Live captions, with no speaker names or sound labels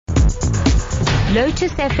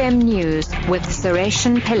Lotus FM News with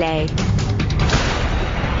Sureshan Pillay.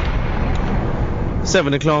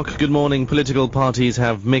 7 o'clock. Good morning. Political parties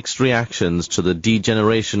have mixed reactions to the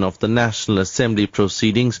degeneration of the National Assembly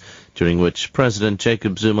proceedings, during which President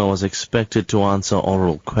Jacob Zuma was expected to answer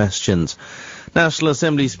oral questions. National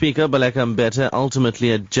Assembly Speaker Baleka Mbete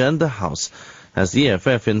ultimately adjourned the House, as the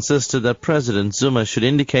EFF insisted that President Zuma should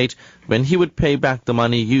indicate when he would pay back the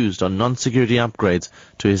money used on non-security upgrades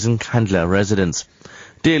to his Nkandla residence.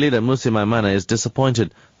 Dear Leader Mmusi Maimane is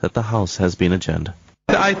disappointed that the House has been adjourned.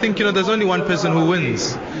 I think, there's only one person who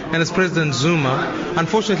wins, and it's President Zuma.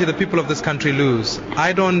 Unfortunately, the people of this country lose.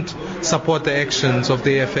 I don't support the actions of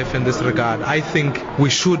the EFF in this regard. I think we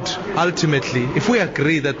should ultimately, if we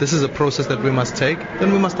agree that this is a process that we must take,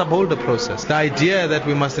 then we must uphold the process. The idea that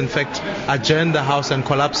we must, in fact, adjourn the House and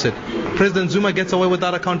collapse it, President Zuma gets away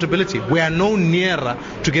without accountability. We are no nearer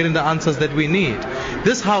to getting the answers that we need.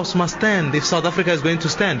 This House must stand if South Africa is going to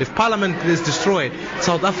stand. If Parliament is destroyed,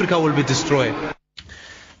 South Africa will be destroyed.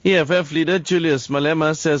 EFF leader Julius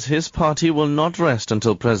Malema says his party will not rest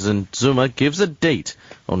until President Zuma gives a date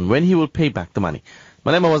on when he will pay back the money.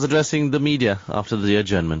 Malema was addressing the media after the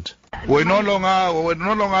adjournment. We're no longer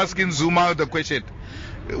asking Zuma the question,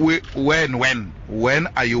 when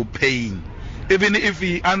are you paying? Even if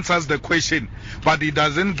he answers the question, but he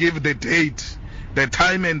doesn't give the date, the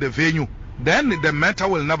time and the venue, then the matter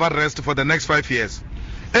will never rest for the next 5 years.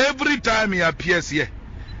 Every time he appears here,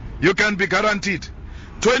 you can be guaranteed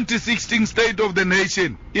 2016 State of the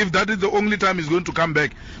Nation, if that is the only time he's going to come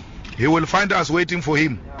back, he will find us waiting for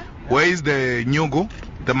him. Where is the nyugo?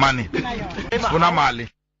 The money.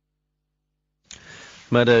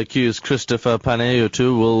 Murder accused Christopher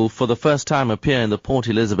Panayiotou will for the first time appear in the Port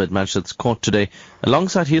Elizabeth Magistrates Court today,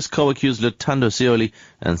 alongside his co-accused Luthando Sioli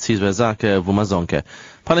and Sizwezake Vumazonke.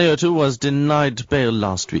 Panayiotou was denied bail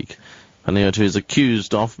last week. Panayiotou is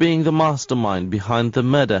accused of being the mastermind behind the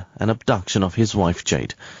murder and abduction of his wife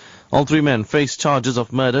Jade. All three men face charges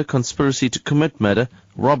of murder, conspiracy to commit murder,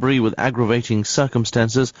 robbery with aggravating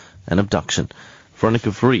circumstances, and abduction.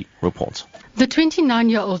 Veronica Free reports. The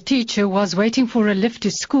 29-year-old teacher was waiting for a lift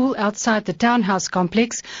to school outside the townhouse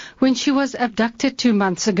complex when she was abducted 2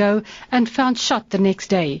 months ago and found shot the next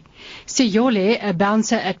day. Siyole, a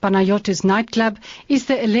bouncer at Panayotou's nightclub, is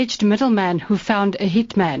the alleged middleman who found a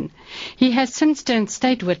hitman. He has since turned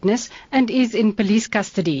state witness and is in police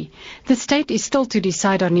custody. The state is still to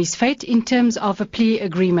decide on his fate in terms of a plea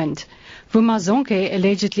agreement. Vumazonke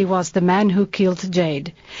allegedly was the man who killed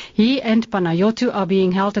Jade. He and Panayiotou are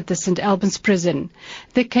being held at the St. Albans prison.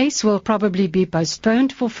 The case will probably be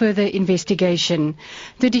postponed for further investigation.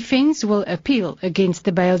 The defense will appeal against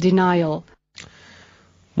the bail denial.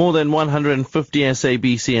 More than 150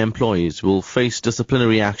 SABC employees will face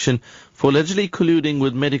disciplinary action for allegedly colluding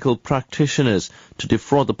with medical practitioners to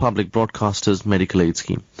defraud the public broadcaster's medical aid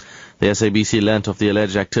scheme. The SABC learnt of the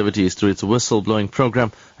alleged activities through its whistleblowing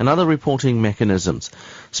program and other reporting mechanisms.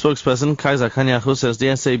 Spokesperson Kaiser Kanyahu says the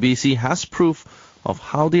SABC has proof of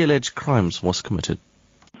how the alleged crimes was committed.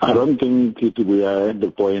 I don't think we are at the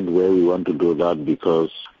point where we want to do that because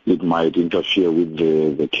it might interfere with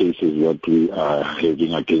the cases that we are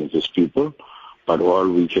having against these people. But all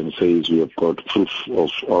we can say is we have got proof of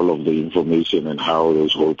all of the information and how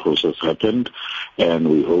this whole process happened, and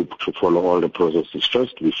we hope to follow all the processes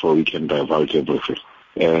first before we can divulge everything.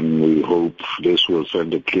 And we hope this will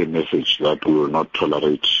send a clear message that we will not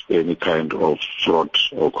tolerate any kind of fraud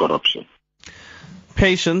or corruption.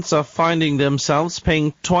 Patients are finding themselves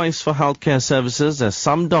paying twice for healthcare services, as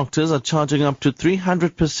some doctors are charging up to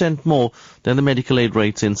 300% more than the medical aid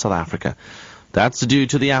rates in South Africa. That's due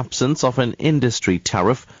to the absence of an industry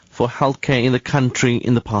tariff for healthcare in the country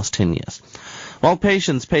in the past 10 years. While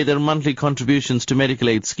patients pay their monthly contributions to medical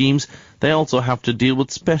aid schemes, they also have to deal with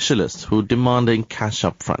specialists who demand in cash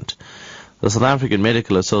up front. The South African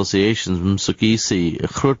Medical Association's Msukisi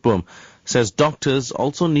Grootboom says doctors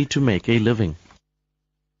also need to make a living.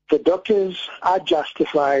 The doctors are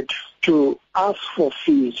justified to ask for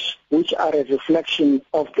fees which are a reflection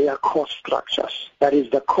of their cost structures. That is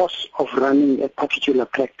the cost of running a particular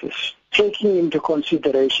practice, taking into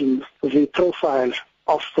consideration the profile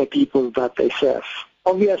of the people that they serve.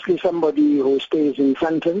 Obviously, somebody who stays in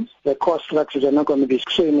Sandton, the cost structures are not going to be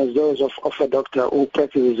the same as those of a doctor who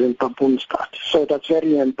practices in Pampumstad. So that's a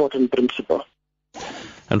very important principle.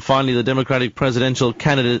 And finally, the Democratic presidential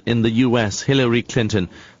candidate in the U.S., Hillary Clinton,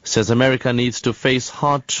 says America needs to face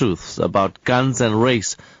hard truths about guns and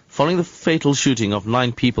race following the fatal shooting of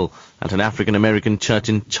 9 people at an African-American church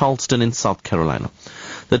in Charleston in South Carolina.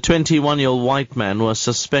 The 21-year-old white man who was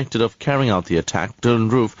suspected of carrying out the attack, Dylan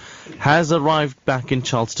Roof, has arrived back in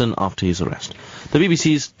Charleston after his arrest. The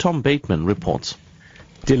BBC's Tom Bateman reports.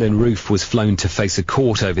 Dylan Roof was flown to face a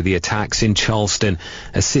court over the attacks in Charleston,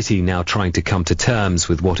 a city now trying to come to terms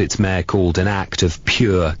with what its mayor called an act of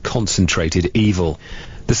pure, concentrated evil.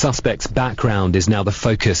 The suspect's background is now the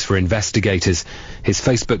focus for investigators. His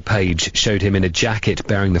Facebook page showed him in a jacket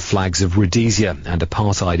bearing the flags of Rhodesia and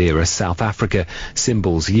apartheid-era South Africa,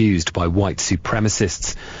 symbols used by white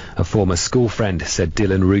supremacists. A former school friend said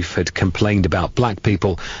Dylan Roof had complained about black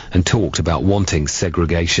people and talked about wanting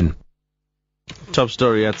segregation. Top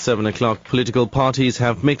story at 7 o'clock. Political parties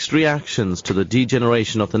have mixed reactions to the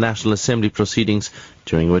degeneration of the National Assembly proceedings,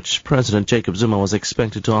 during which President Jacob Zuma was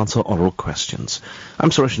expected to answer oral questions. I'm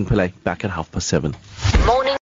Suresh Pillay, back at 7:30. Morning.